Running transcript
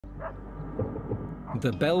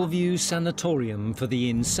The Bellevue Sanatorium for the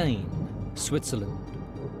Insane, Switzerland.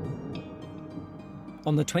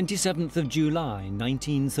 On the 27th of July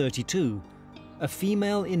 1932, a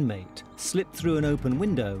female inmate slipped through an open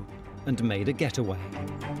window and made a getaway.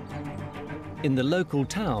 In the local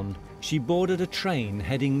town, she boarded a train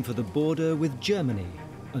heading for the border with Germany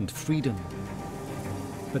and freedom.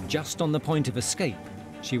 But just on the point of escape,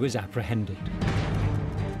 she was apprehended.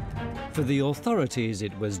 For the authorities,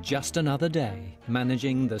 it was just another day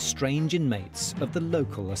managing the strange inmates of the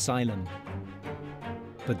local asylum.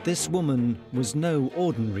 But this woman was no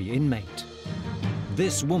ordinary inmate.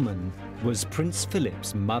 This woman was Prince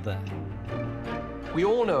Philip's mother. We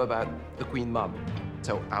all know about the Queen Mum,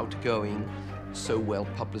 so outgoing, so well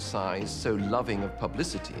publicized, so loving of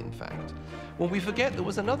publicity, in fact. Well, we forget there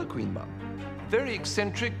was another Queen Mum, very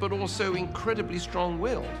eccentric, but also incredibly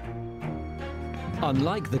strong-willed.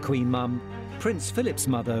 Unlike the Queen Mum, Prince Philip's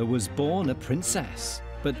mother was born a princess,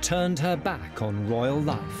 but turned her back on royal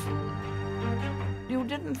life. You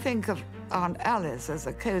didn't think of Aunt Alice as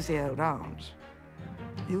a cosy old aunt.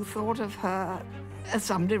 You thought of her as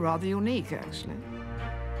somebody rather unique, actually.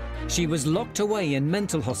 She was locked away in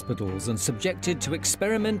mental hospitals and subjected to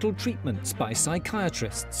experimental treatments by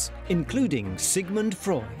psychiatrists, including Sigmund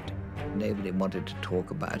Freud. Nobody wanted to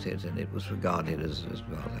talk about it, and it was regarded as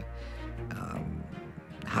rather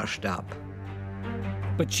hushed up.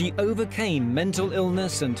 But she overcame mental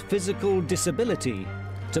illness and physical disability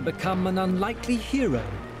to become an unlikely hero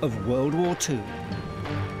of World War II.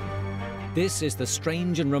 This is the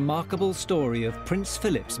strange and remarkable story of Prince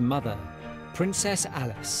Philip's mother, Princess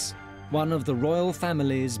Alice, one of the royal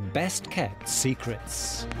family's best-kept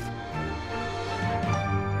secrets.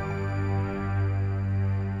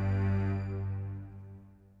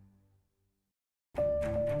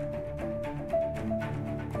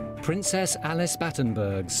 Princess Alice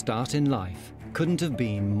Battenberg's start in life couldn't have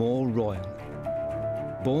been more royal.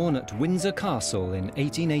 Born at Windsor Castle in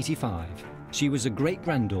 1885, she was a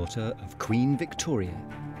great-granddaughter of Queen Victoria.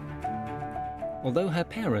 Although her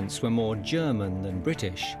parents were more German than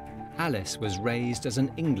British, Alice was raised as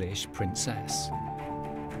an English princess.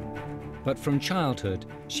 But from childhood,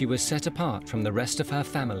 she was set apart from the rest of her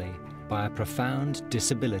family by a profound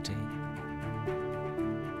disability.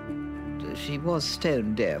 She was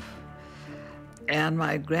stone deaf, and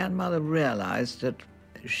my grandmother realized that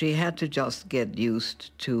she had to just get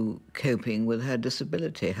used to coping with her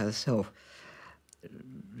disability herself.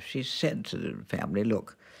 She said to the family,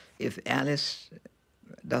 look, if Alice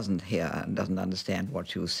doesn't hear and doesn't understand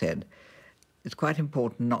what you said, it's quite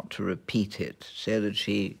important not to repeat it so that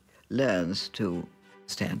she learns to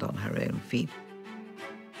stand on her own feet.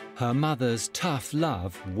 Her mother's tough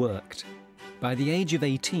love worked. By the age of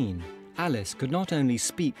 18, Alice could not only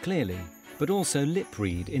speak clearly, but also lip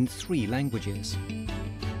read in 3 languages.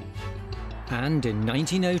 And in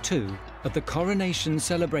 1902, at the coronation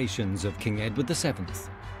celebrations of King Edward VII,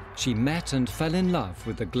 she met and fell in love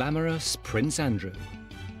with the glamorous Prince Andrew,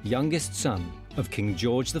 youngest son of King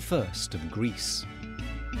George I of Greece.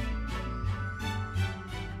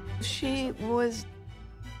 She was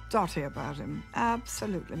dotty about him,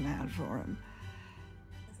 absolutely mad for him.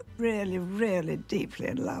 Really, really deeply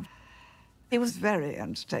in love. He was very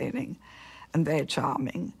entertaining and very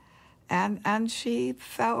charming, and she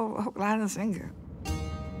fell hook, line, and sinker.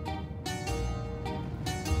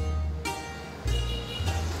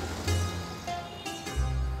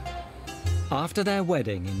 After their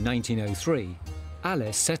wedding in 1903,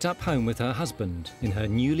 Alice set up home with her husband in her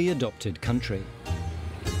newly adopted country.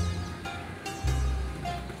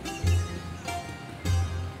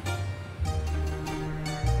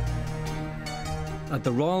 At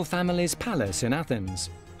the royal family's palace in Athens,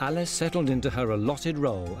 Alice settled into her allotted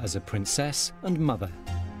role as a princess and mother.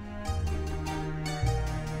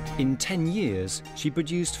 In 10 years, she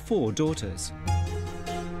produced 4 daughters,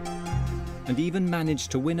 and even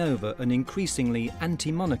managed to win over an increasingly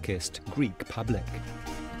anti-monarchist Greek public.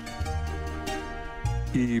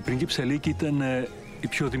 Η πριγκίπισσα Λίκη ήταν η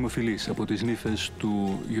πιο δημοφιλής από τις νύφες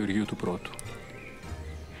του Γεωργίου του Πρώτου.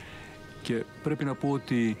 Και πρέπει να πω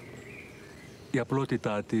ότι η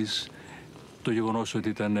απλότητά της, το γεγονός ότι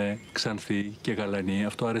ήταν ξανθή και γαλανή,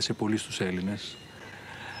 αυτό άρεσε πολύ στους Έλληνες.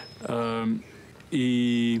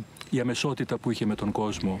 Η αμεσότητα που είχε με τον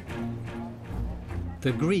κόσμο.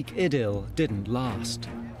 The Greek idyll didn't last.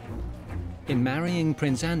 In marrying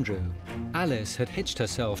Prince Andrew, Alice had hitched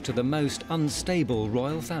herself to the most unstable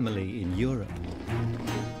royal family in Europe.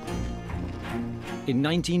 In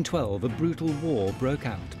 1912, a brutal war broke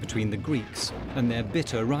out between the Greeks and their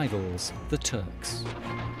bitter rivals, the Turks.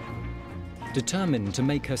 Determined to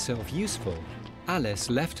make herself useful, Alice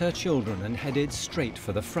left her children and headed straight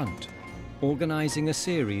for the front, organising a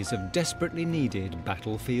series of desperately needed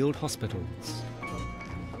battlefield hospitals.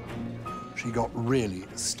 She got really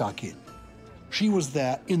stuck in. She was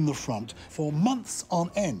there in the front for months on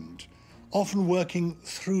end, often working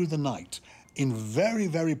through the night in very,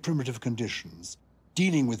 very primitive conditions,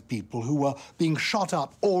 dealing with people who were being shot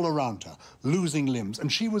up all around her, losing limbs,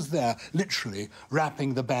 and she was there literally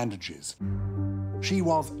wrapping the bandages. She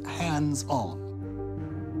was hands-on.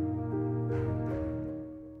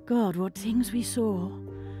 God, what things we saw.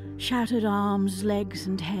 Shattered arms, legs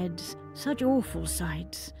and heads, such awful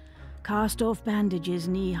sights. Cast-off bandages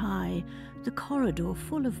knee-high, the corridor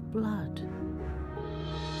full of blood.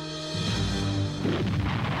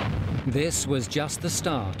 This was just the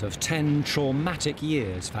start of 10 traumatic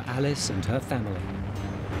years for Alice and her family.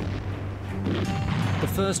 The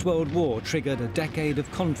First World War triggered a decade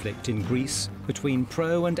of conflict in Greece between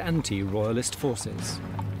pro- and anti-royalist forces.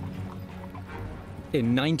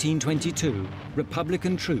 In 1922,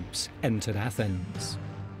 Republican troops entered Athens.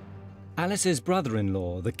 Alice's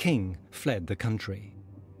brother-in-law, the king, fled the country.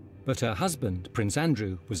 But her husband, Prince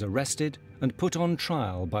Andrew, was arrested and put on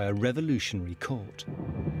trial by a revolutionary court.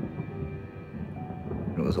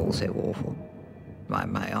 It was all so awful.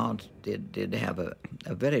 My aunt did have a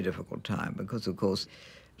very difficult time because, of course,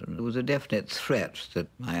 there was a definite threat that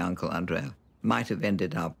my uncle Andrea might have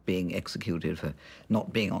ended up being executed for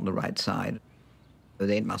not being on the right side.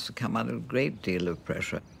 They must have come under a great deal of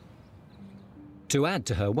pressure. To add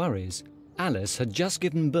to her worries, Alice had just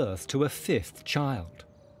given birth to a 5th child.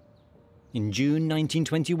 In June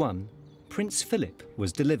 1921, Prince Philip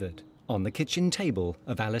was delivered on the kitchen table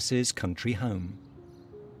of Alice's country home.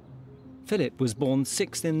 Philip was born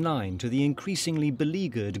 6th in line to the increasingly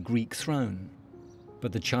beleaguered Greek throne,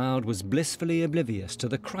 but the child was blissfully oblivious to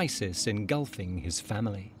the crisis engulfing his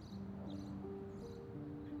family.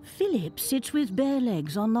 Philip sits with bare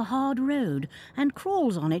legs on the hard road and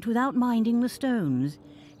crawls on it without minding the stones.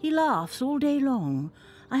 He laughs all day long.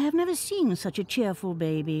 I have never seen such a cheerful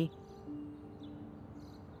baby.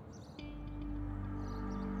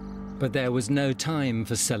 But there was no time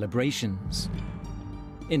for celebrations.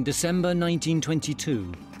 In December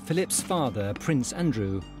 1922, Philip's father, Prince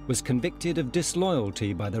Andrew, was convicted of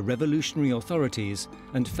disloyalty by the revolutionary authorities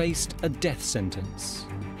and faced a death sentence.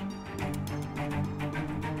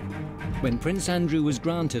 When Prince Andrew was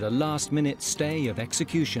granted a last-minute stay of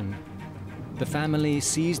execution, the family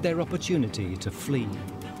seized their opportunity to flee.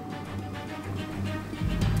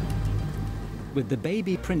 With the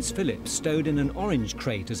baby Prince Philip stowed in an orange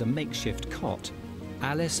crate as a makeshift cot,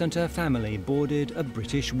 Alice and her family boarded a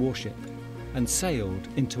British warship and sailed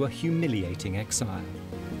into a humiliating exile.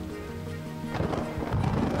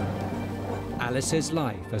 Alice's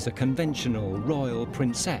life as a conventional royal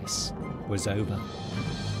princess was over.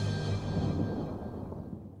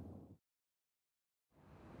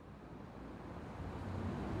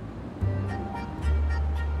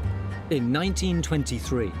 In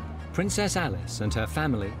 1923, Princess Alice and her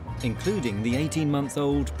family, including the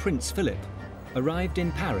 18-month-old Prince Philip, arrived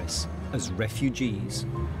in Paris as refugees.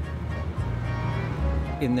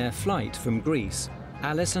 In their flight from Greece,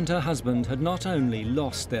 Alice and her husband had not only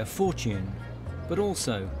lost their fortune, but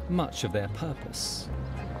also much of their purpose.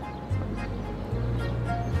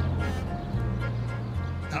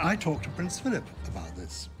 I talked to Prince Philip about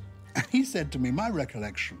this, and he said to me, my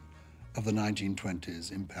recollection of the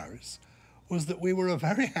 1920s in Paris was that we were a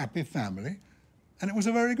very happy family and it was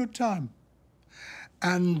a very good time.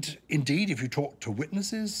 And indeed, if you talk to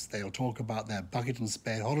witnesses, they'll talk about their bucket and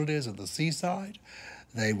spade holidays at the seaside.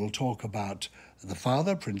 They will talk about the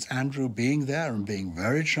father, Prince Andrew, being there and being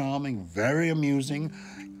very charming, very amusing,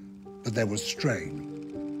 but there was strain.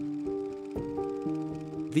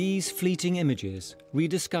 These fleeting images,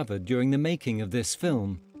 rediscovered during the making of this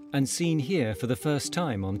film and seen here for the first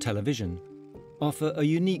time on television, offer a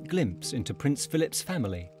unique glimpse into Prince Philip's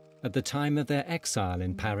family at the time of their exile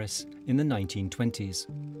in Paris in the 1920s.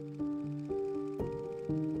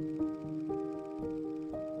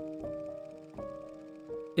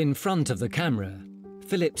 In front of the camera,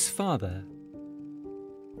 Philip's father,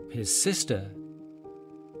 his sister,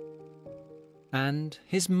 and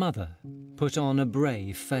his mother put on a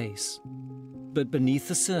brave face. But beneath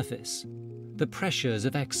the surface, the pressures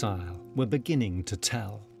of exile were beginning to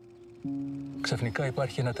tell. Ξαφνικά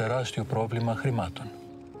υπάρχει ένα τεράστιο πρόβλημα χρημάτων.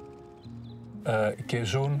 Και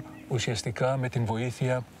ζουν ουσιαστικά με την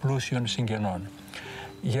βοήθεια πλούσιων συγγενών.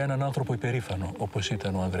 Για έναν άνθρωπο υπερήφανο, όπως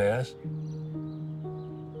ήταν ο Ανδρέας,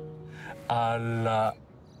 αλλά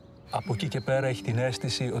από εκεί και πέρα έχει την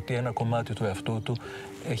αίσθηση ότι ένα κομμάτι του εαυτού του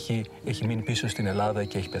έχει μείνει πίσω στην Ελλάδα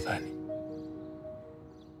και έχει πεθάνει.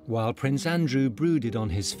 While Prince Andrew brooded on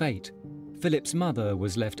his fate, Philip's mother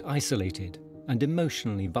was left isolated and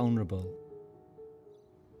emotionally vulnerable.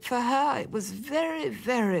 For her, it was very,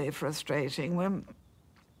 very frustrating when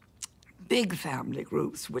big family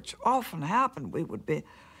groups, which often happened, we would be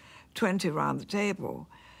 20 around the table.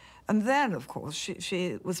 And then, of course,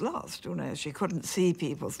 she was lost, you know, she couldn't see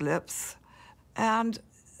people's lips. And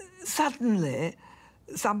suddenly,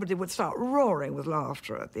 somebody would start roaring with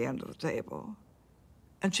laughter at the end of the table.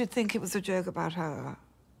 And she'd think it was a joke about her,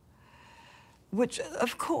 which,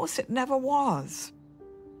 of course, it never was.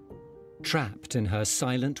 Trapped in her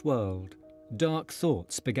silent world, dark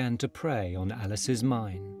thoughts began to prey on Alice's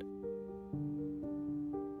mind.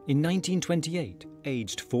 In 1928,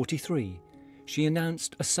 aged 43, she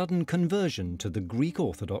announced a sudden conversion to the Greek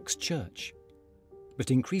Orthodox Church.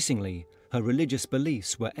 But increasingly, her religious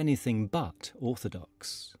beliefs were anything but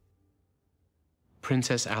orthodox.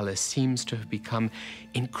 Princess Alice seems to have become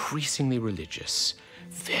increasingly religious,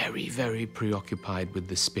 very, very preoccupied with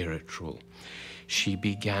the spiritual. She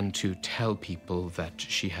began to tell people that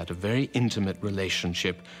she had a very intimate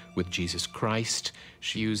relationship with Jesus Christ.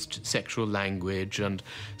 She used sexual language and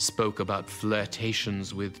spoke about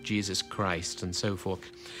flirtations with Jesus Christ and so forth.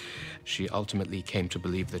 She ultimately came to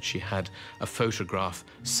believe that she had a photograph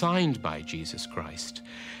signed by Jesus Christ.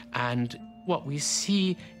 And what we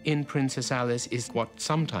see in Princess Alice is what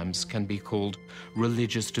sometimes can be called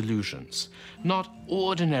religious delusions, not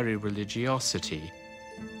ordinary religiosity.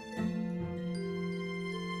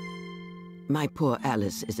 My poor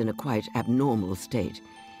Alice is in a quite abnormal state.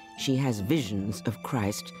 She has visions of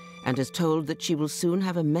Christ and is told that she will soon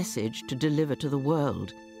have a message to deliver to the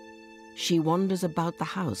world. She wanders about the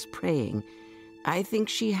house praying. I think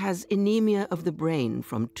she has anemia of the brain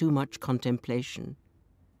from too much contemplation.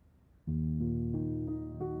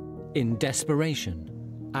 In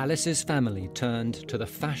desperation, Alice's family turned to the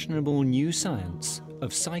fashionable new science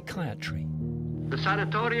of psychiatry. The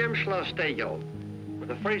Sanatorium Schloss Tegel,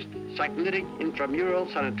 the first psycholytic intramural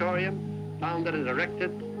sanatorium founded and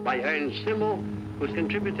erected by Ernst Simmel, who's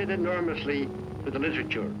contributed enormously to the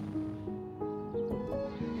literature.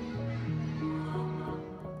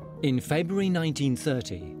 In February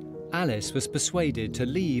 1930, Alice was persuaded to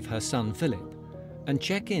leave her son Philip and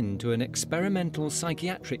check in to an experimental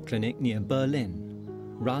psychiatric clinic near Berlin,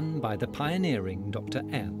 run by the pioneering Dr.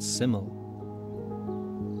 Ernst Simmel.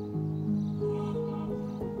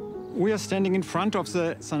 We are standing in front of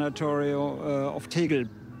the Sanatorium of Tegel,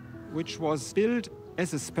 which was built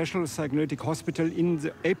as a special psychoanalytic hospital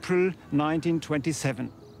in April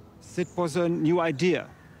 1927. It was a new idea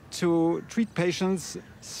to treat patients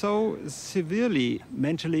so severely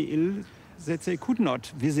mentally ill that they could not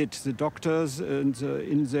visit the doctors and,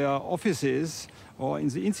 in their offices or in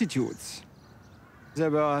the institutes. There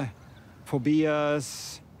were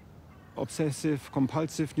phobias,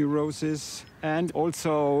 obsessive-compulsive neurosis, and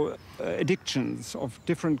also addictions of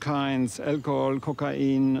different kinds, alcohol,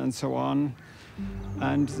 cocaine, and so on.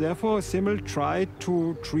 And therefore, Simmel tried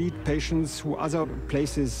to treat patients who other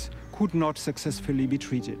places could not successfully be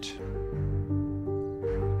treated.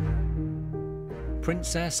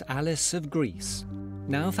 Princess Alice of Greece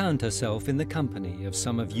now found herself in the company of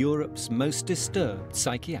some of Europe's most disturbed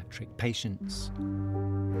psychiatric patients.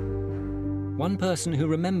 One person who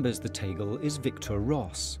remembers the Tegel is Victor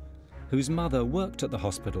Ross, whose mother worked at the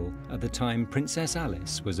hospital at the time Princess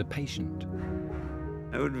Alice was a patient.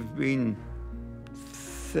 I would have been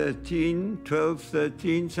 12,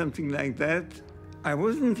 13, something like that. I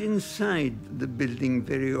wasn't inside the building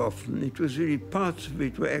very often. It was really, parts of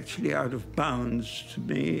it were actually out of bounds to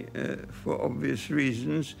me for obvious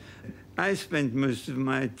reasons. I spent most of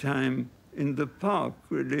my time in the park,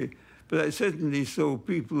 really. But I certainly saw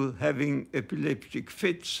people having epileptic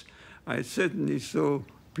fits. I certainly saw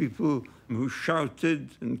people who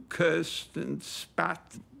shouted and cursed and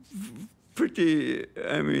spat. Pretty,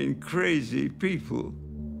 crazy people.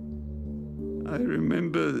 I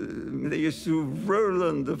remember they used to roll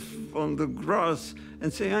on the grass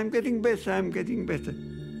and say, "I'm getting better, I'm getting better.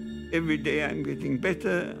 Every day I'm getting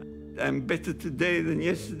better. I'm better today than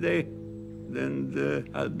yesterday, and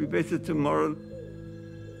I'll be better tomorrow."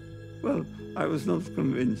 Well, I was not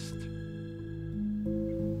convinced.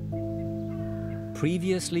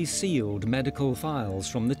 Previously sealed medical files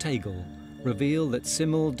from the Tegel reveal that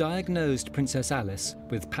Simmel diagnosed Princess Alice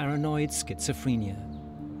with paranoid schizophrenia.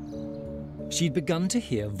 She'd begun to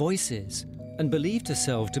hear voices and believed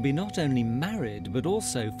herself to be not only married but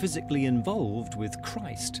also physically involved with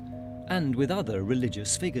Christ and with other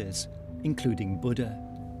religious figures, including Buddha.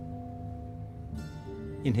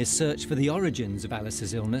 In his search for the origins of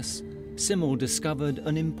Alice's illness, Simmel discovered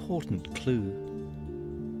an important clue.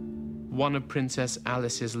 one of Princess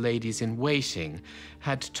Alice's ladies-in-waiting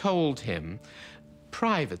had told him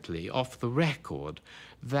privately, off the record,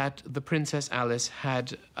 that the Princess Alice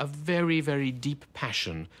had a very, very deep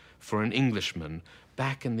passion for an Englishman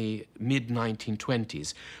back in the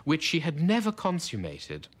mid-1920s, which she had never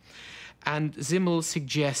consummated. And Simmel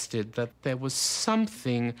suggested that there was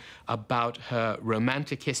something about her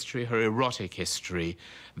romantic history, her erotic history,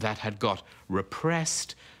 that had got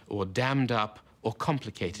repressed or dammed up or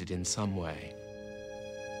complicated in some way.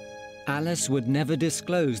 Alice would never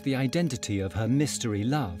disclose the identity of her mystery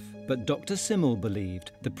love, but Dr. Simmel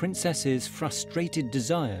believed the princess's frustrated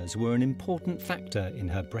desires were an important factor in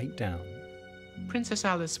her breakdown. Princess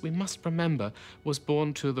Alice, we must remember, was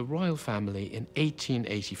born to the royal family in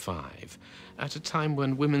 1885, at a time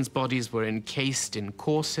when women's bodies were encased in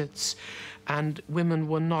corsets, and women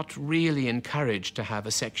were not really encouraged to have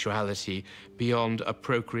a sexuality beyond a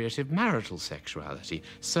procreative marital sexuality,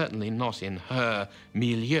 certainly not in her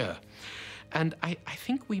milieu. And I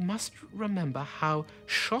think we must remember how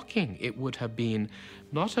shocking it would have been,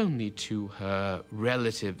 not only to her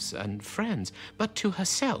relatives and friends, but to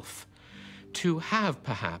herself, to have,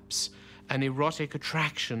 perhaps, an erotic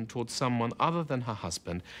attraction towards someone other than her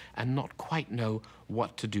husband and not quite know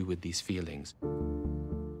what to do with these feelings.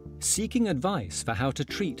 Seeking advice for how to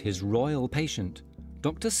treat his royal patient,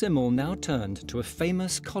 Dr. Simmel now turned to a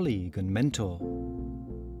famous colleague and mentor.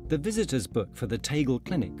 The visitor's book for the Tegel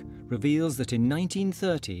Clinic reveals that in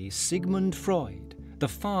 1930, Sigmund Freud, the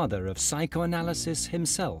father of psychoanalysis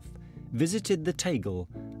himself, visited the Tegel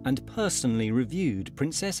and personally reviewed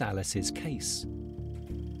Princess Alice's case.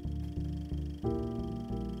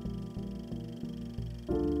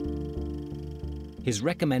 His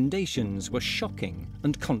recommendations were shocking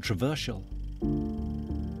and controversial.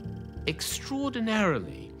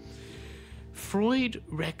 Extraordinarily, Freud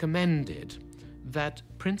recommended that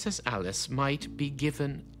Princess Alice might be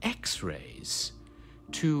given X-rays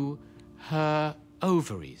to her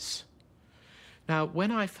ovaries. Now,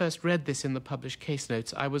 when I first read this in the published case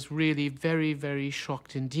notes, I was really very, very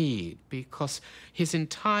shocked indeed, because his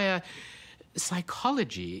entire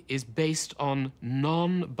psychology is based on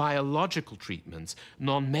non-biological treatments,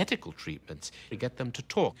 non-medical treatments, to get them to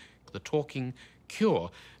talk, the talking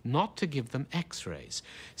cure, not to give them X-rays.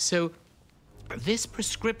 So this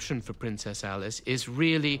prescription for Princess Alice is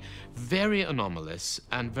really very anomalous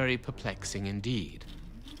and very perplexing indeed.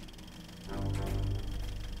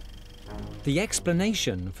 The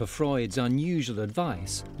explanation for Freud's unusual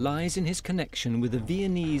advice lies in his connection with a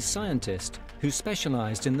Viennese scientist who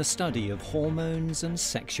specialized in the study of hormones and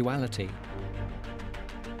sexuality.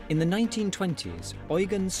 In the 1920s,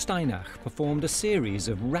 Eugen Steinach performed a series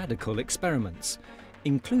of radical experiments,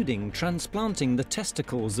 including transplanting the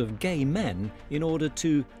testicles of gay men in order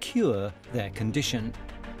to cure their condition.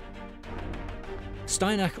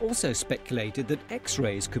 Steinach also speculated that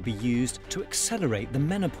X-rays could be used to accelerate the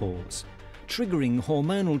menopause, triggering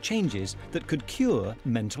hormonal changes that could cure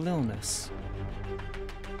mental illness.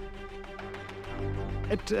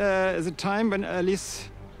 At the time when Alice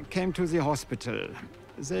came to the hospital,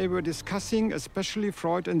 they were discussing, especially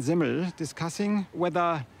Freud and Simmel, discussing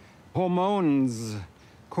whether hormones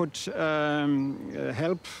could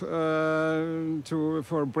help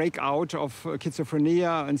for a breakout of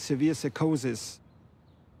schizophrenia and severe psychosis.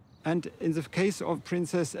 And in the case of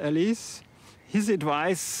Princess Alice, his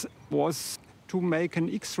advice was to make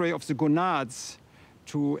an X-ray of the gonads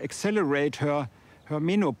to accelerate her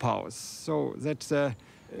menopause, so that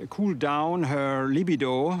cool down her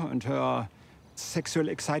libido and her sexual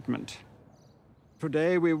excitement.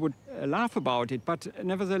 Today we would laugh about it, but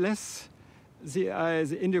nevertheless, the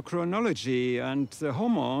endocrinology and the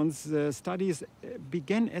hormones, the studies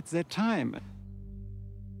began at that time.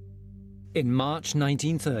 In March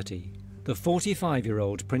 1930, the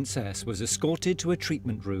 45-year-old princess was escorted to a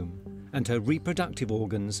treatment room and her reproductive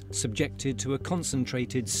organs subjected to a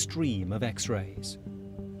concentrated stream of X-rays.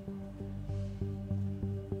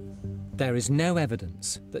 There is no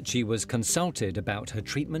evidence that she was consulted about her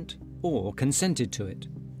treatment or consented to it,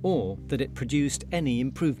 or that it produced any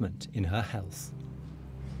improvement in her health.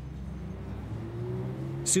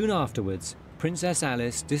 Soon afterwards, Princess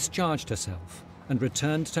Alice discharged herself and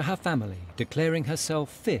returned to her family, declaring herself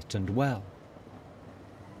fit and well.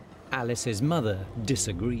 Alice's mother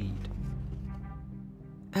disagreed.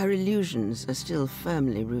 Her illusions are still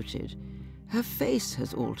firmly rooted. Her face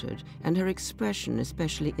has altered, and her expression,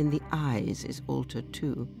 especially in the eyes, is altered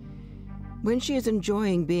too. When she is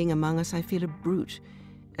enjoying being among us, I feel a brute,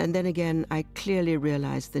 and then again, I clearly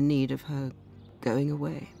realize the need of her going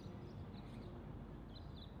away.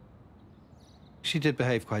 She did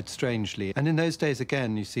behave quite strangely. And in those days,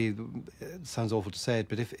 again, you see, it sounds awful to say it,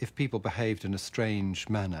 but if people behaved in a strange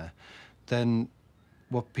manner, then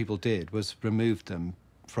what people did was remove them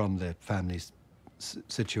from their family's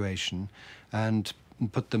situation and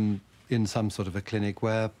put them in some sort of a clinic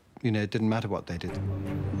where, you know, it didn't matter what they did.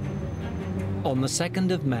 On the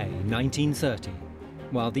 2nd of May, 1930,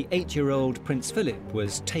 while the 8-year-old Prince Philip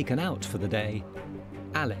was taken out for the day,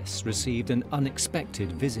 Alice received an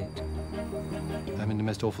unexpected visit. I mean, the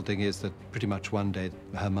most awful thing is that pretty much one day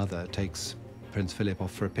her mother takes Prince Philip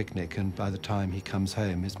off for a picnic, and by the time he comes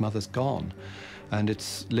home, his mother's gone. And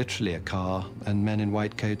it's literally a car and men in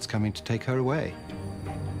white coats coming to take her away.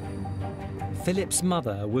 Philip's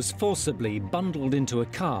mother was forcibly bundled into a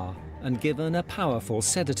car and given a powerful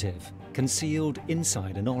sedative concealed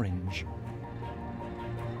inside an orange.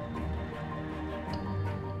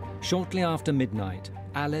 Shortly after midnight,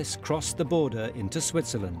 Alice crossed the border into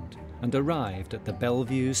Switzerland and arrived at the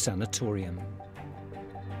Bellevue Sanatorium.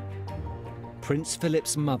 Prince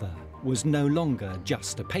Philip's mother was no longer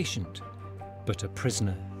just a patient, but a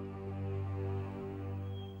prisoner.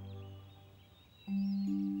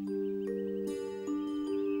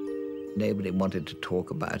 Nobody wanted to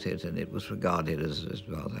talk about it, and it was regarded as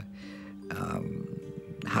rather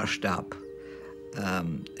hushed up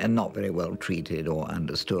and not very well treated or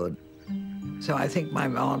understood. So I think my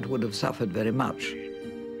aunt would have suffered very much.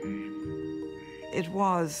 It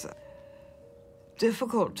was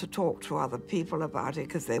difficult to talk to other people about it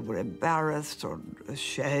because they were embarrassed or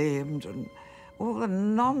ashamed and all the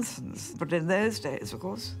nonsense. But in those days, of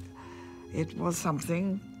course, it was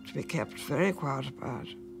something to be kept very quiet about.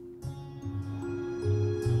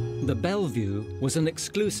 The Bellevue was an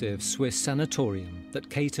exclusive Swiss sanatorium that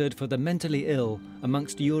catered for the mentally ill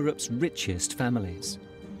amongst Europe's richest families.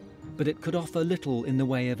 But it could offer little in the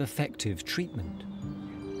way of effective treatment.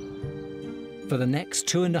 For the next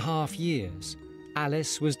 2.5 years,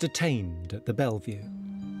 Alice was detained at the Bellevue.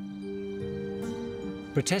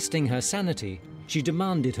 Protesting her sanity, she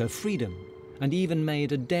demanded her freedom and even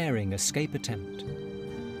made a daring escape attempt.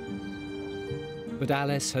 But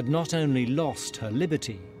Alice had not only lost her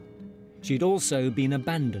liberty, she'd also been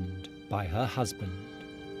abandoned by her husband.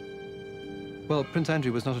 Well, Prince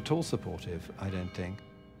Andrew was not at all supportive, I don't think.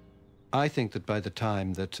 I think that by the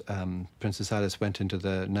time that Princess Alice went into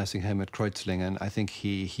the nursing home at Kreuzlingen, I think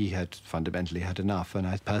he had fundamentally had enough, and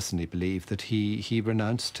I personally believe that he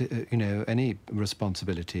renounced, you know, any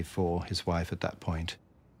responsibility for his wife at that point.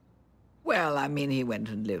 Well, I mean, he went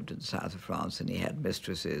and lived in the south of France, and he had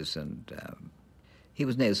mistresses, and he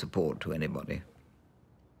was no support to anybody.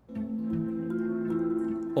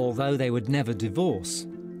 Although they would never divorce,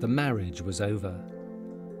 the marriage was over.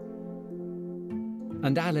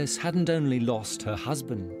 And Alice hadn't only lost her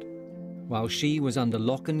husband. While she was under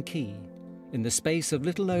lock and key, in the space of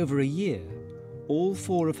little over a year, all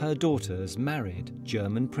 4 of her daughters married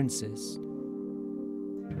German princes.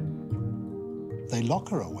 They lock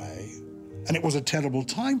her away, and it was a terrible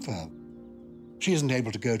time for her. She isn't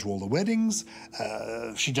able to go to all the weddings.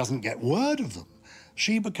 She doesn't get word of them.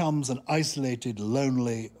 She becomes an isolated,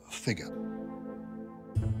 lonely figure.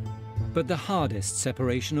 But the hardest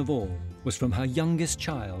separation of all was from her youngest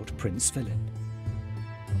child, Prince Philip.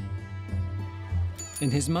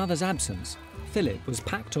 In his mother's absence, Philip was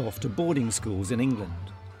packed off to boarding schools in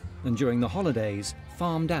England, and during the holidays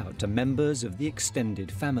farmed out to members of the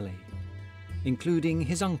extended family, including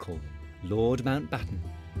his uncle, Lord Mountbatten.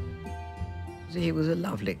 He was a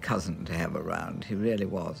lovely cousin to have around, he really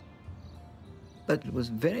was. But it was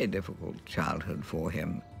a very difficult childhood for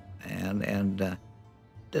him, and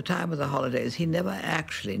the time of the holidays, he never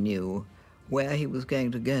actually knew where he was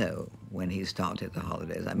going to go when he started the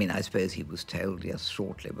holidays. I mean, I suppose he was told just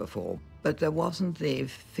shortly before, but there wasn't the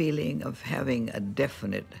feeling of having a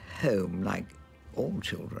definite home like all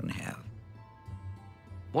children have.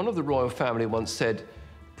 One of the royal family once said,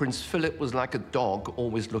 Prince Philip was like a dog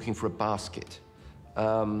always looking for a basket.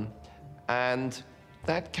 And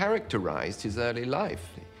that characterized his early life.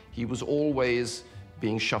 He was always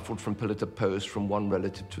being shuffled from pillar to post, from one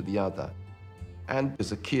relative to the other. And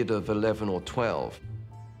as a kid of 11 or 12,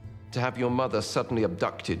 to have your mother suddenly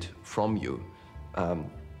abducted from you,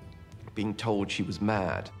 being told she was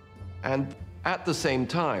mad, and at the same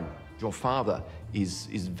time, your father is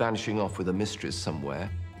vanishing off with a mistress somewhere,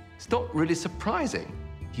 it's not really surprising.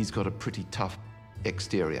 He's got a pretty tough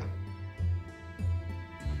exterior.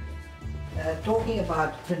 Talking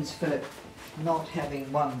about Prince Philip not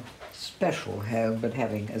having one special home, but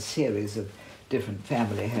having a series of different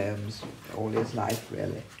family homes all his life,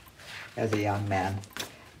 really, as a young man.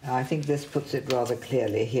 I think this puts it rather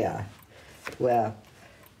clearly here, where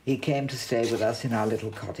He came to stay with us in our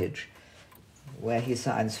little cottage, where he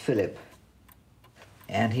signs Philip.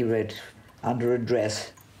 And he wrote under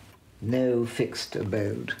address, "No fixed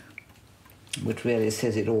abode," which really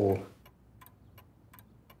says it all.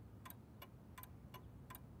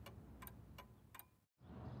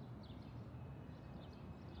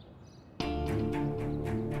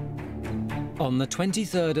 On the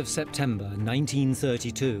 23rd of September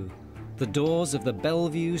 1932, the doors of the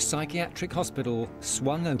Bellevue Psychiatric Hospital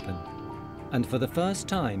swung open, and for the first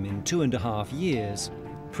time in 2.5 years,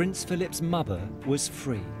 Prince Philip's mother was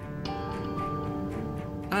free.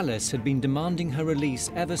 Alice had been demanding her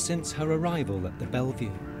release ever since her arrival at the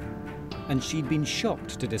Bellevue, and she'd been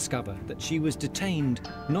shocked to discover that she was detained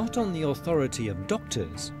not on the authority of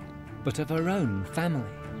doctors, but of her own family.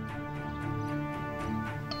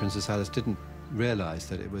 Princess Alice didn't realise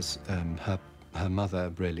that it was her mother,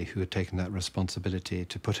 really, who had taken that responsibility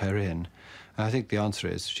to put her in. And I think the answer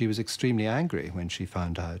is she was extremely angry when she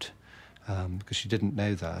found out, because she didn't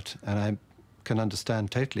know that. And I can understand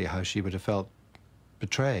totally how she would have felt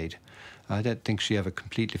betrayed. I don't think she ever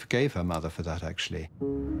completely forgave her mother for that, actually.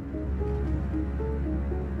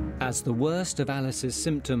 As the worst of Alice's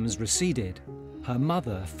symptoms receded, her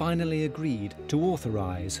mother finally agreed to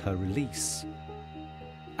authorise her release.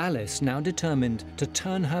 Alice now determined to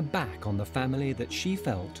turn her back on the family that she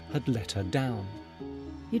felt had let her down.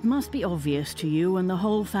 It must be obvious to you and the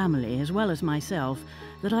whole family, as well as myself,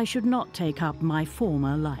 that I should not take up my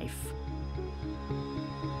former life.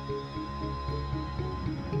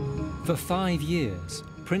 For 5 years,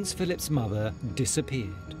 Prince Philip's mother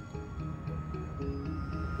disappeared.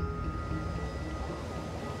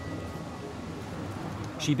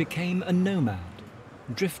 She became a nomad,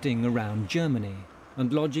 drifting around Germany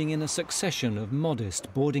and lodging in a succession of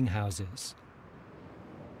modest boarding houses.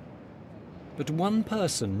 But one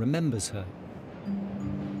person remembers her.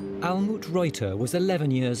 Almut Reuter was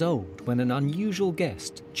 11 years old when an unusual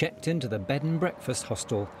guest checked into the bed and breakfast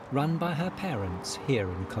hostel run by her parents here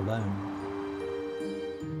in Cologne.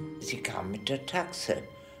 Sie kam mit der Taxe,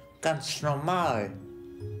 ganz normal,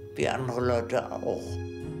 wie andere Leute auch.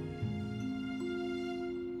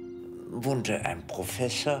 Wohnte ein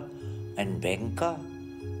Professor, ein Banker,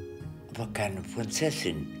 aber keine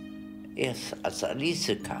Prinzessin, erst als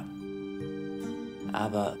Alice kam.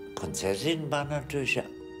 Aber Prinzessin war natürlich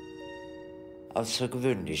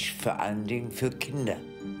außergewöhnlich, vor allen Dingen für Kinder.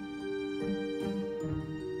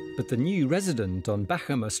 But the new resident on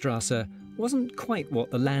Bachumer Straße wasn't quite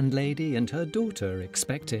what the landlady and her daughter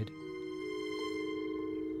expected.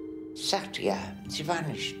 Sagte ja, sie war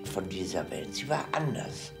nicht von dieser Welt, sie war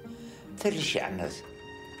anders, völlig anders.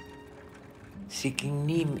 Sie ging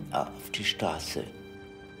nie auf die Straße.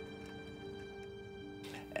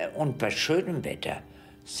 Und bei schönem Wetter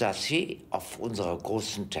saß sie auf unserer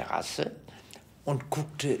großen Terrasse und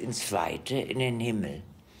guckte ins Weite, in den Himmel.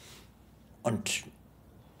 Und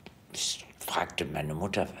ich fragte meine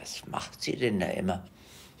Mutter, was macht sie denn da immer?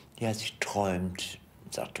 Ja, sie träumt,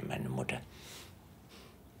 sagte meine Mutter.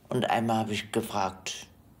 Und einmal habe ich gefragt,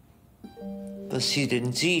 was sie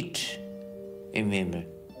denn sieht im Himmel.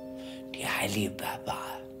 Die heilige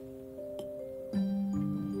Barbara.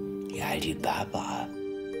 Die heilige Barbara.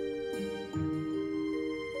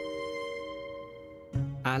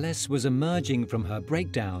 Alice was emerging from her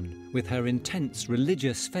breakdown with her intense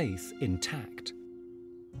religious faith intact.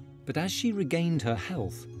 But as she regained her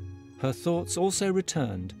health, her thoughts also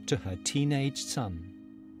returned to her teenage son.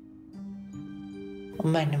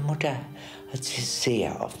 Und meine Mutter hat sie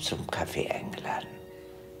sehr oft zum Kaffee eingeladen.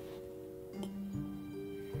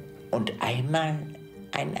 Und einmal,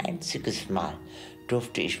 ein einziges Mal,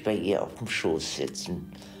 durfte ich bei ihr auf dem Schoß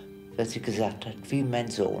sitzen, weil sie gesagt hat, wie mein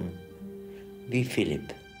Sohn, wie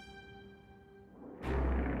Philipp.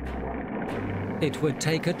 It would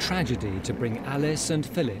take a tragedy to bring Alice and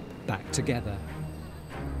Philip back together.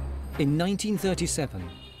 In 1937,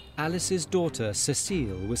 Alice's daughter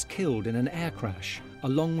Cecile was killed in an air crash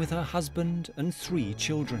along with her husband and 3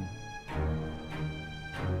 children.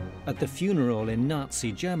 At the funeral in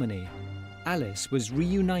Nazi Germany, Alice was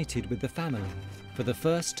reunited with the family for the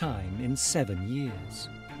first time in 7 years.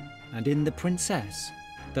 And in the princess,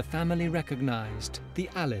 the family recognized the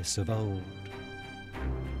Alice of old.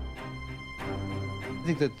 I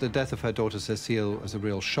think that the death of her daughter Cecile was a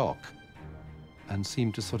real shock and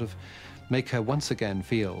seemed to sort of make her once again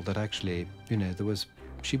feel that actually, you know,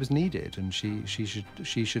 she was needed and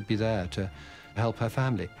she should be there to help her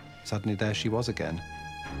family. Suddenly there she was again.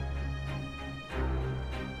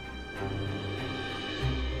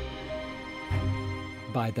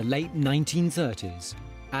 By the late 1930s,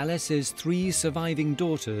 Alice's 3 surviving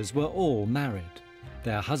daughters were all married,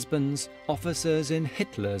 their husbands officers in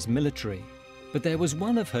Hitler's military. But there was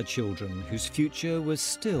one of her children whose future was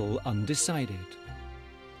still undecided.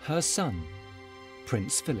 Her son,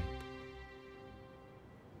 Prince Philip.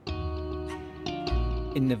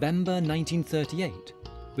 In November 1938,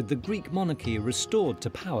 with the Greek monarchy restored to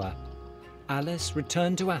power, Alice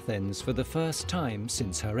returned to Athens for the first time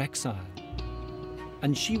since her exile.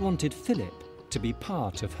 And she wanted Philip to be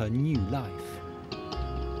part of her new life.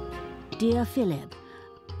 Dear Philip,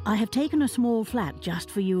 I have taken a small flat just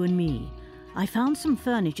for you and me. I found some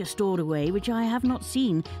furniture stored away which I have not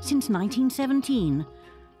seen since 1917.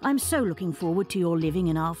 I'm so looking forward to your living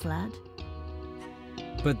in our flat.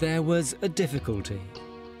 But there was a difficulty.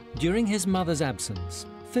 During his mother's absence,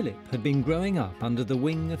 Philip had been growing up under the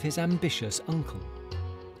wing of his ambitious uncle,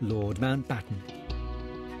 Lord Mountbatten.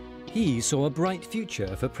 He saw a bright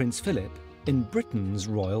future for Prince Philip in Britain's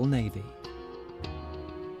Royal Navy.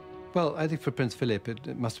 Well, I think for Prince Philip,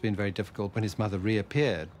 it must have been very difficult when his mother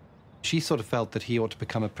reappeared. She sort of felt that he ought to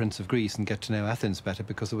become a Prince of Greece and get to know Athens better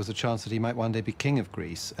because there was a chance that he might one day be King of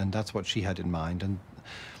Greece, and that's what she had in mind. And,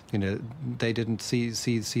 you know, they didn't see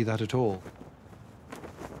that at all.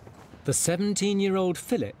 The 17-year-old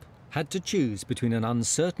Philip had to choose between an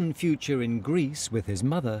uncertain future in Greece with his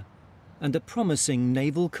mother and a promising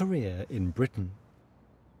naval career in Britain.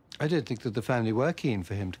 I don't think that the family were keen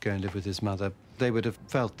for him to go and live with his mother. They would have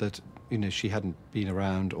felt that, you know, she hadn't been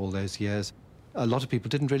around all those years. A lot of people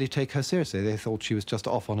didn't really take her seriously. They thought she was just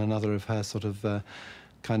off on another of her sort of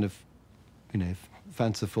kind of, you know,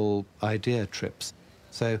 fanciful idea trips.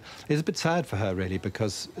 So it's a bit sad for her, really,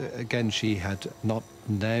 because, again, she had not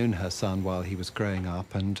known her son while he was growing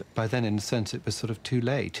up, and by then, in a sense, it was sort of too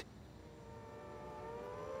late.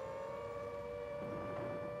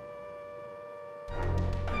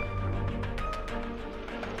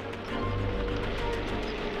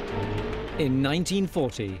 In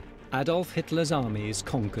 1940, Adolf Hitler's armies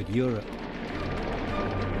conquered Europe.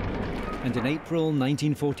 And in April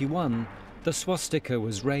 1941, the swastika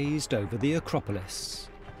was raised over the Acropolis.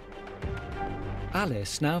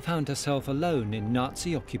 Alice now found herself alone in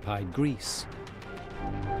Nazi-occupied Greece.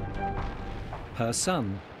 Her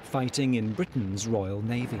son fighting in Britain's Royal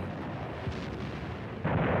Navy.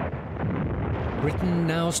 Britain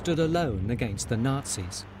now stood alone against the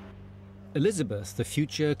Nazis. Elizabeth, the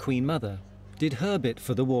future Queen Mother, did her bit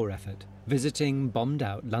for the war effort, visiting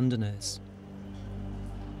bombed-out Londoners.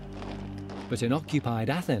 But in occupied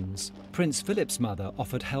Athens, Prince Philip's mother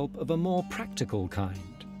offered help of a more practical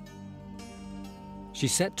kind. She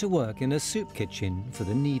set to work in a soup kitchen for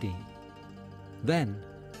the needy. Then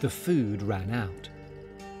the food ran out.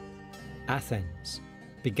 Athens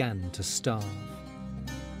began to starve.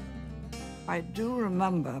 I do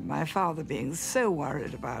remember my father being so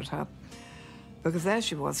worried about her, because there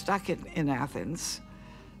she was, stuck in Athens,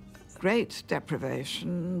 great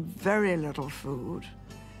deprivation, very little food.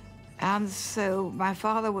 And so my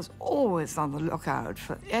father was always on the lookout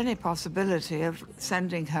for any possibility of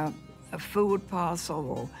sending her a food parcel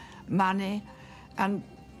or money. And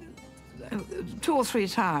 2 or 3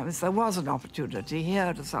 times there was an opportunity. He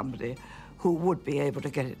heard of somebody who would be able to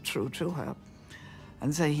get it through to her.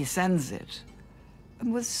 And so he sends it,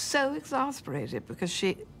 and was so exasperated because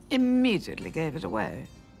she immediately gave it away.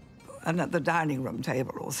 And at the dining room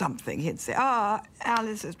table or something, he'd say,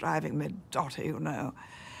 Alice is driving me dotty, you know.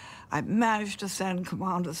 I managed to send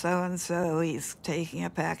Commander so-and-so, he's taking a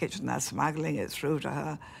package and they're smuggling it through to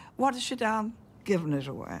her. What has she done? Given it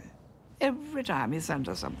away. Every time he sent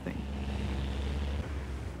her something.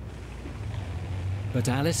 But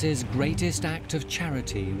Alice's greatest act of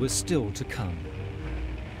charity was still to come.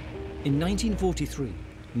 In 1943,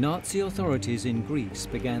 Nazi authorities in Greece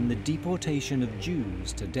began the deportation of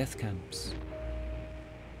Jews to death camps.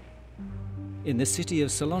 In the city of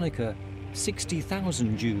Salonika,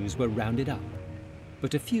 60,000 Jews were rounded up,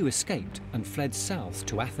 but a few escaped and fled south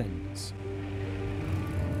to Athens.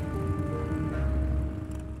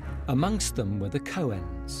 Amongst them were the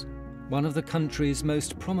Cohens, one of the country's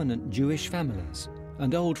most prominent Jewish families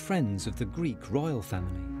and old friends of the Greek royal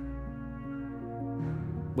family.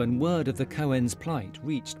 When word of the Cohens' plight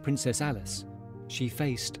reached Princess Alice, she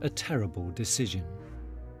faced a terrible decision.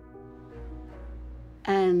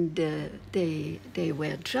 And they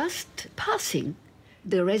were just passing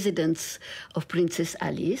the residence of Princess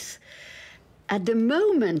Alice. At the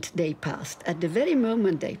moment they passed, at the very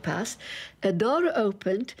moment they passed, a door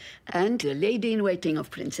opened and the lady-in-waiting of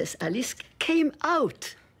Princess Alice came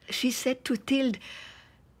out. She said to Tilde,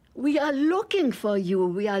 "We are looking for you.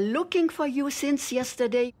 We are looking for you since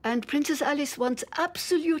yesterday. And Princess Alice wants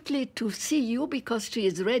absolutely to see you because she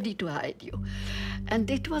is ready to hide you." And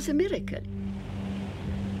it was a miracle.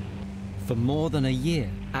 For more than a year,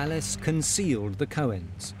 Alice concealed the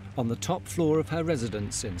Cohens on the top floor of her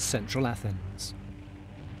residence in central Athens.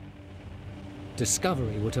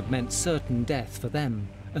 Discovery would have meant certain death for them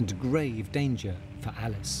and grave danger for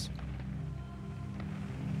Alice.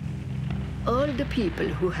 All the people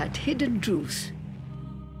who had hidden Jews,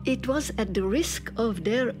 it was at the risk of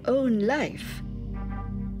their own life.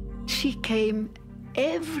 She came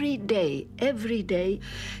every day.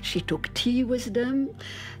 She took tea with them,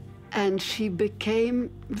 and she became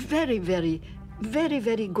very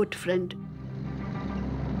good friend.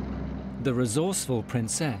 The resourceful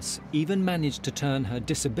princess even managed to turn her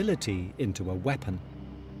disability into a weapon.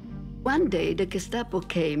 One day the Gestapo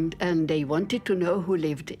came and they wanted to know who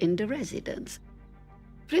lived in the residence.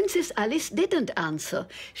 Princess Alice didn't answer.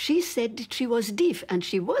 She said that she was deaf, and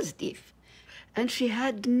she was deaf. And she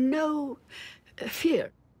had no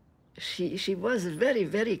fear. She was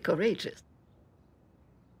very courageous.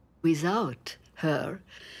 Without her,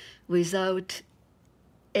 without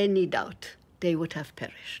any doubt, they would have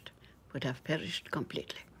perished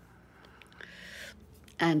completely.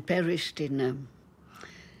 And perished in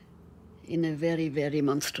a very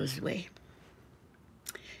monstrous way.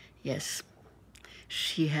 Yes,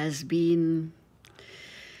 she has been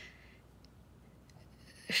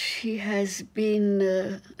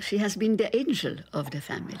the angel of the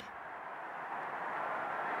family.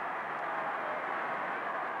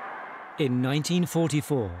 In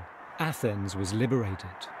 1944, Athens was liberated.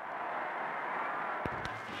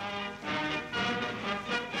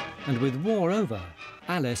 And with war over,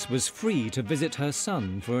 Alice was free to visit her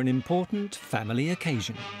son for an important family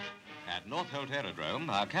occasion. At Northolt Aerodrome,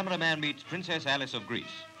 our cameraman meets Princess Alice of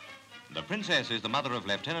Greece. The princess is the mother of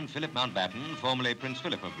Lieutenant Philip Mountbatten, formerly Prince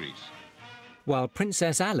Philip of Greece. While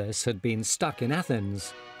Princess Alice had been stuck in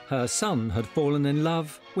Athens, her son had fallen in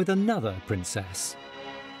love with another princess.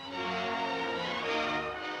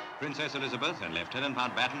 Princess Elizabeth and Lieutenant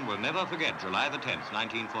Mountbatten will never forget July the 10th,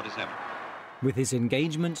 1947. With his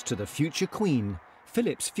engagement to the future queen,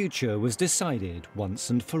 Philip's future was decided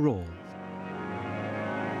once and for all.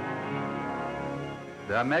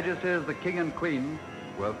 Their Majesties the King and Queen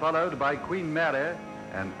were followed by Queen Mary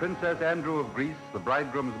and Princess Andrew of Greece, the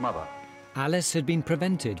bridegroom's mother. Alice had been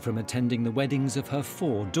prevented from attending the weddings of her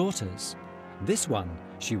 4 daughters. This one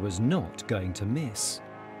she was not going to miss.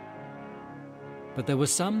 But there were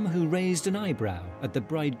some who raised an eyebrow at the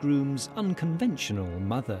bridegroom's unconventional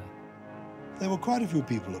mother. There were quite a few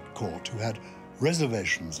people at court who had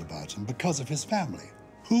reservations about him because of his family.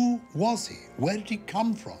 Who was he? Where did he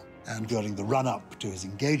come from? And during the run-up to his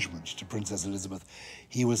engagement to Princess Elizabeth,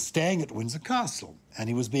 he was staying at Windsor Castle, and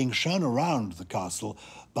he was being shown around the castle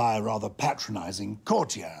by a rather patronizing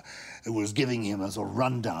courtier who was giving him a sort of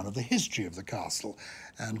rundown of the history of the castle.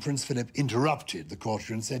 And Prince Philip interrupted the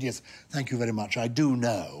courtier and said, "Yes, thank you very much. I do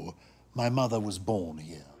know. My mother was born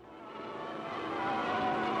here."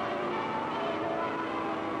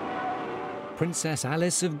 Princess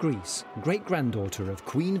Alice of Greece, great-granddaughter of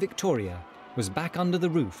Queen Victoria, was back under the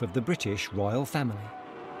roof of the British royal family.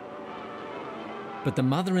 But the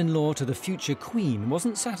mother-in-law to the future queen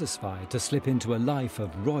wasn't satisfied to slip into a life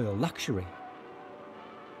of royal luxury.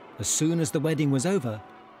 As soon as the wedding was over,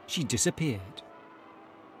 she disappeared.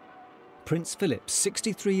 Prince Philip's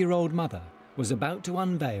 63-year-old mother was about to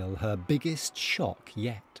unveil her biggest shock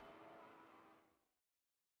yet.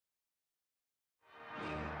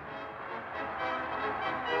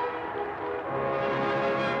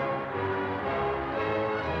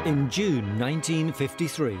 In June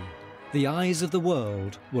 1953, the eyes of the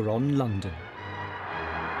world were on London.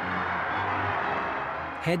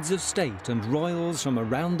 Heads of state and royals from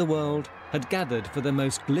around the world had gathered for the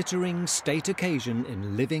most glittering state occasion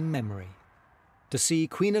in living memory, to see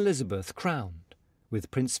Queen Elizabeth crowned, with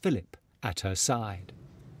Prince Philip at her side.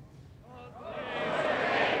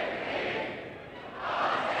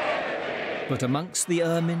 But amongst the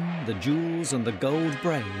ermine, the jewels and the gold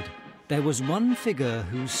braid, there was one figure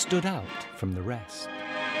who stood out from the rest.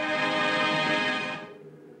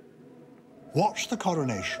 Watch the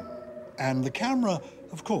coronation, and the camera,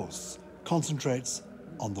 of course, concentrates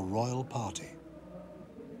on the royal party.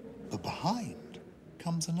 But behind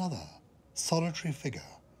comes another solitary figure,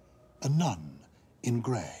 a nun in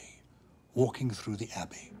grey, walking through the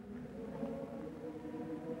abbey.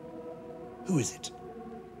 Who is it?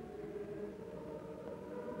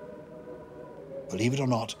 Believe it or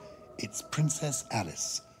not, it's Princess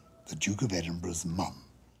Alice, the Duke of Edinburgh's mum.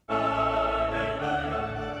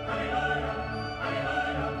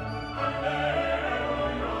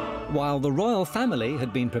 While the royal family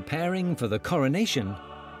had been preparing for the coronation,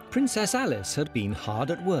 Princess Alice had been hard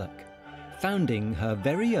at work, founding her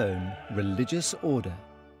very own religious order.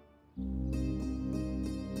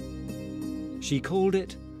 She called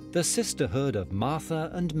it the Sisterhood of Martha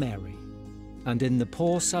and Mary, and in the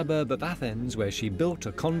poor suburb of Athens, where she built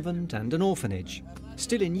a convent and an orphanage,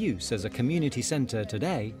 still in use as a community centre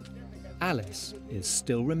today, Alice is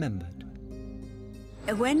still remembered.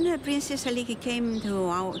 When Princess Alice came to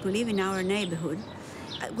live in our neighborhood,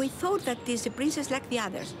 we thought that she's a princess like the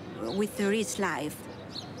others, with a rich life.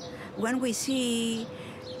 When we see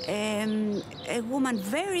a woman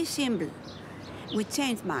very simple, we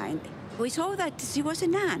changed mind. We saw that she was a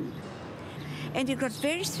nun. And it got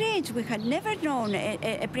very strange. We had never known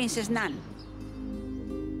a princess nun.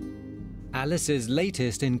 Alice's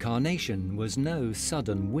latest incarnation was no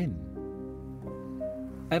sudden whim.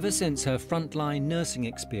 Ever since her frontline nursing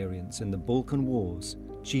experience in the Balkan Wars,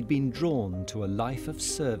 she'd been drawn to a life of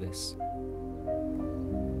service.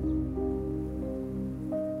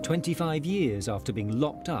 25 years after being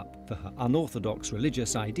locked up for her unorthodox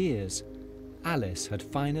religious ideas, Alice had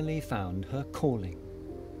finally found her calling.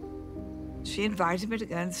 She invited me to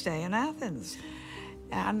go and stay in Athens.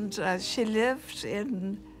 And she lived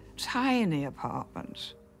in tiny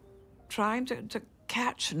apartments, trying to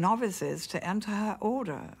catch novices to enter her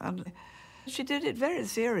order. And she did it very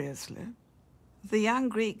seriously. The young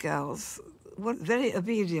Greek girls were very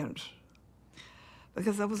obedient,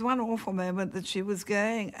 because there was one awful moment that she was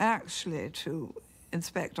going actually to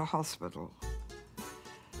inspect a hospital,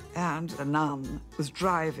 and a nun was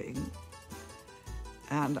driving,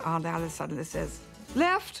 and Aunt Alice suddenly says,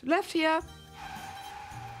 "Left, left here."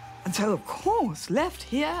 And so, of course, left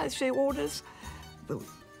here, as she orders. The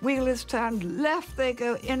wheel is turned left, they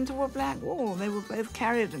go into a blank wall. They were both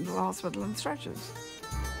carried into the hospital on stretchers.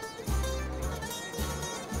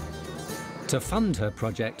 To fund her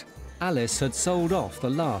project, Alice had sold off the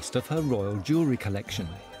last of her royal jewellery collection,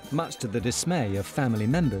 much to the dismay of family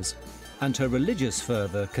members, and her religious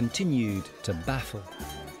fervour continued to baffle.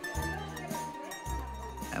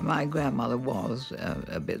 My grandmother was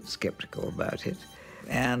a bit sceptical about it,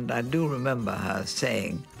 and I do remember her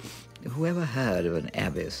saying, "Whoever heard of an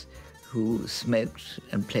abbess who smoked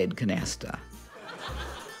and played canasta?"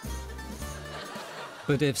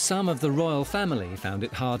 But if some of the royal family found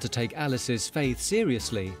it hard to take Alice's faith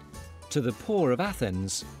seriously, to the poor of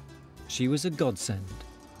Athens, she was a godsend.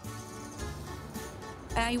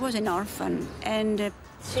 I was an orphan, and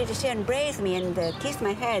she embraced me and kissed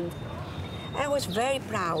my head. I was very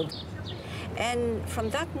proud. And from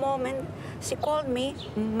that moment, she called me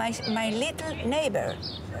my little neighbor.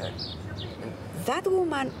 That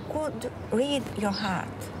woman could read your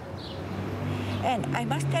heart. And I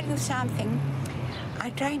must tell you something. I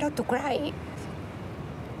try not to cry.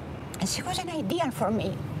 And she was an ideal for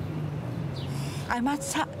me. I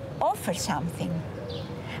must offer something,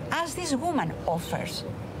 as this woman offers.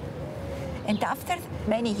 And after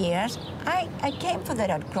many years, I came to the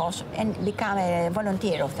Red Cross and became a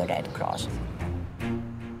volunteer of the Red Cross.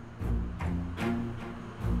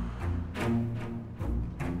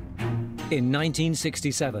 In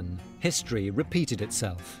 1967, history repeated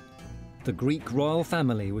itself. The Greek royal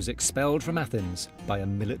family was expelled from Athens by a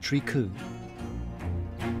military coup.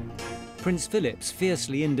 Prince Philip's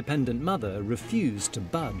fiercely independent mother refused to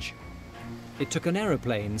budge. It took an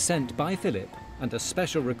aeroplane sent by Philip and a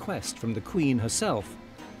special request from the Queen herself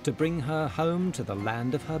to bring her home to the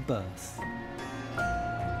land of her birth.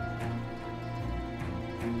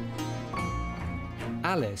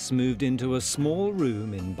 Alice moved into a small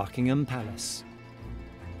room in Buckingham Palace.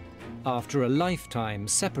 After a lifetime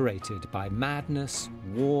separated by madness,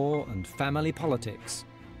 war, and family politics,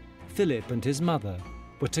 Philip and his mother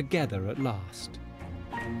were together at last.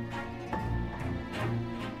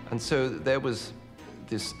 And so there was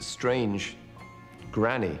this strange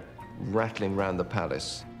granny rattling round the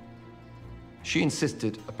palace. She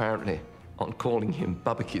insisted, apparently, on calling him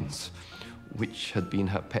Bubbikins, which had been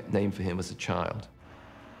her pet name for him as a child.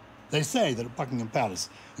 They say that at Buckingham Palace,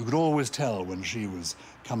 you could always tell when she was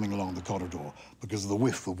coming along the corridor because of the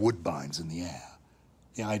whiff of woodbines in the air.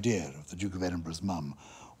 The idea of the Duke of Edinburgh's mum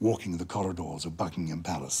walking the corridors of Buckingham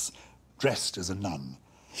Palace, dressed as a nun,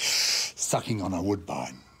 sucking on a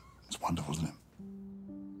woodbine. It's wonderful, isn't it?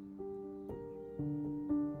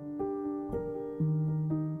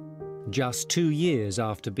 Just 2 years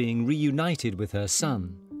after being reunited with her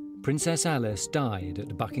son, Princess Alice died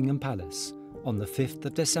at Buckingham Palace on the 5th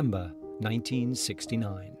of December,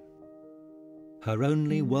 1969. Her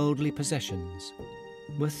only worldly possessions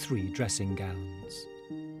were 3 dressing gowns.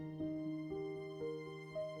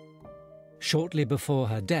 Shortly before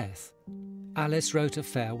her death, Alice wrote a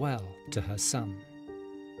farewell to her son.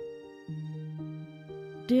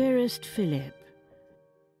 Dearest Philip,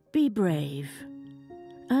 be brave.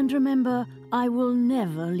 And remember, I will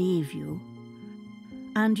never leave you.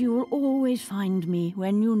 And you will always find me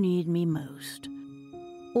when you need me most.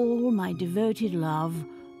 All my devoted love,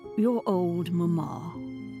 your old Mamma.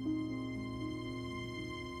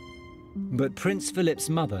 But Prince Philip's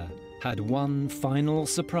mother had one final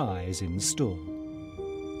surprise in store.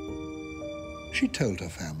 She told her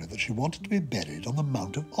family that she wanted to be buried on the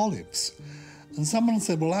Mount of Olives. And someone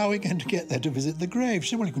said, well, how are we going to get there to visit the grave?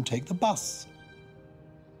 She said, well, you can take the bus.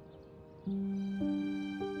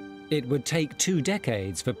 It would take 2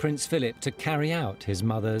 decades for Prince Philip to carry out his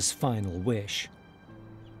mother's final wish.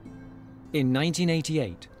 In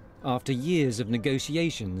 1988, after years of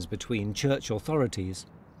negotiations between church authorities,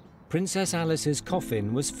 Princess Alice's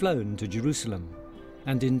coffin was flown to Jerusalem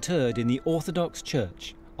and interred in the Orthodox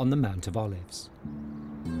Church on the Mount of Olives.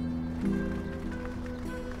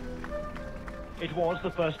 It was the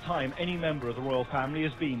first time any member of the royal family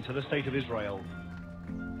has been to the State of Israel.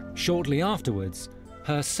 Shortly afterwards,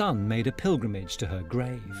 her son made a pilgrimage to her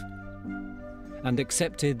grave and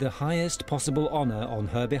accepted the highest possible honor on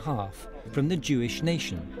her behalf from the Jewish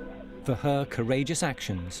nation for her courageous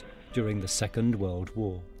actions during the Second World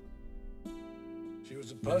War. She was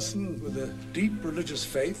a person with a deep religious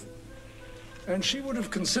faith, and she would have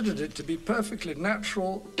considered it to be perfectly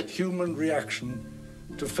natural human reaction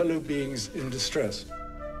to fellow beings in distress.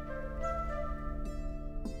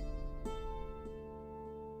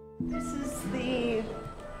 This is the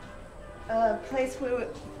place where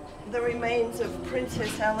the remains of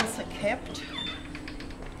Princess Alice are kept.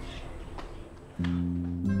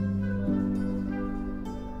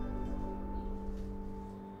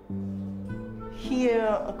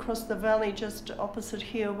 Here, across the valley, just opposite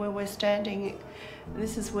here where we're standing,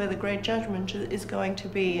 this is where the Great Judgment is going to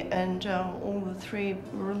be, and all the 3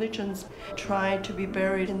 religions try to be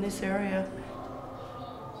buried in this area.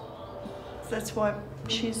 That's why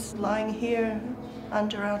she's lying here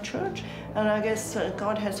under our church, and I guess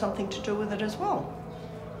God has something to do with it as well.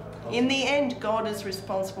 In the end, God is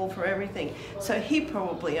responsible for everything, so he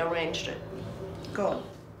probably arranged it. God.